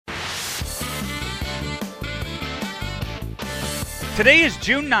Today is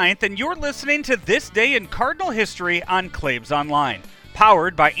June 9th, and you're listening to This Day in Cardinal History on Claves Online.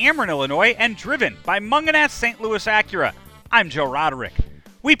 Powered by Ameren, Illinois, and driven by Mungenast St. Louis Acura. I'm Joe Roderick.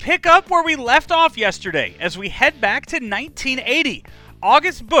 We pick up where we left off yesterday as we head back to 1980.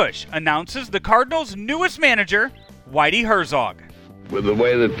 August Busch announces the Cardinals' newest manager, Whitey Herzog. With the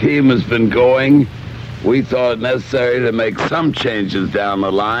way the team has been going, we thought it necessary to make some changes down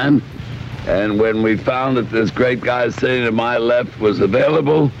the line. And when we found that this great guy sitting to my left was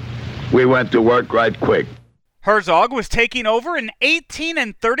available, we went to work right quick. Herzog was taking over an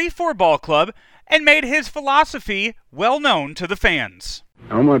 18-34 ball club and made his philosophy well known to the fans.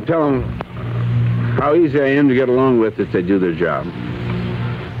 I'm going to tell them how easy I am to get along with if they do their job.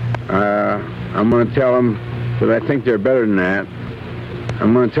 I'm going to tell them that I think they're better than that.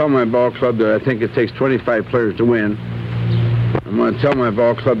 I'm going to tell my ball club that I think it takes 25 players to win. I'm going to tell my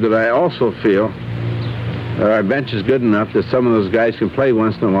ball club that I also feel that our bench is good enough that some of those guys can play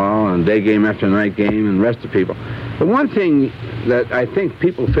once in a while on day game after night game and rest the people. The one thing that I think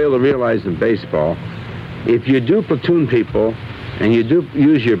people fail to realize in baseball, if you do platoon people and you do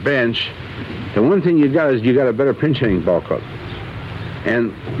use your bench, the one thing you got is you got a better pinch hitting ball club.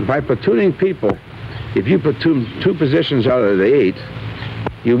 And by platooning people, if you platoon two positions out of the 8,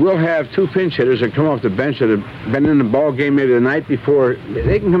 you will have two pinch hitters that come off the bench that have been in the ball game maybe the night before.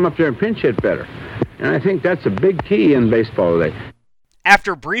 They can come up there and pinch hit better. And I think that's a big key in baseball today.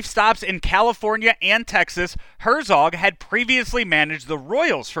 After brief stops in California and Texas, Herzog had previously managed the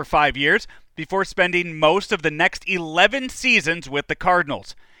Royals for 5 years before spending most of the next 11 seasons with the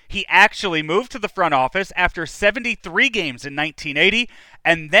Cardinals. He actually moved to the front office after 73 games in 1980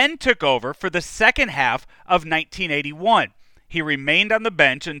 and then took over for the second half of 1981. He remained on the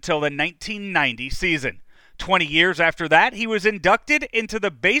bench until the 1990 season. 20 years after that, he was inducted into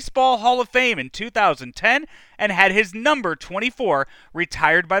the Baseball Hall of Fame in 2010 and had his number 24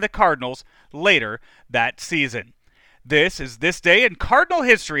 retired by the Cardinals later that season. This is This Day in Cardinal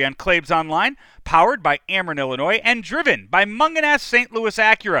History on Claves Online, powered by Ameren, Illinois, and driven by Mungenast St. Louis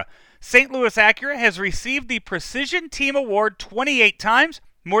Acura. St. Louis Acura has received the Precision Team Award 28 times,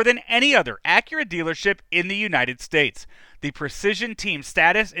 more than any other Acura dealership in the United States. The Precision Team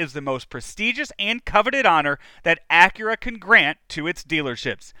status is the most prestigious and coveted honor that Acura can grant to its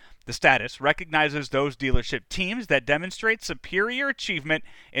dealerships. The status recognizes those dealership teams that demonstrate superior achievement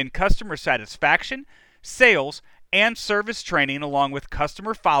in customer satisfaction, sales, and service training, along with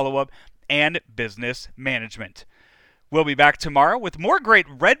customer follow-up and business management. We'll be back tomorrow with more great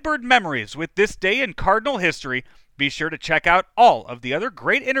Redbird memories with This Day in Cardinal History. Be sure to check out all of the other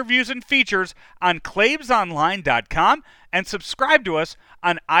great interviews and features on clavesonline.com and subscribe to us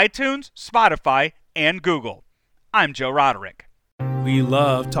on iTunes, Spotify, and Google. I'm Joe Roderick. We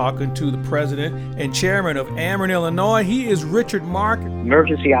love talking to the president and chairman of Ameren, Illinois. He is Richard Mark.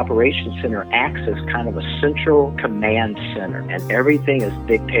 Emergency Operations Center acts as kind of a central command center, and everything is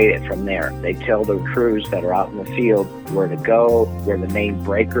dictated from there. They tell the crews that are out in the field where to go, where the main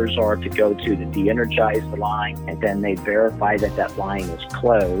breakers are to go to de-energize the line, and then they verify that that line is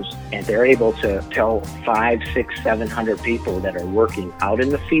closed, and they're able to tell 500, 600, 700 people that are working out in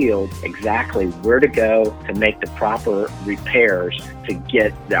the field exactly where to go to make the proper repairs to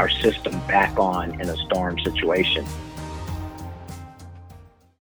get our system back on in a storm situation.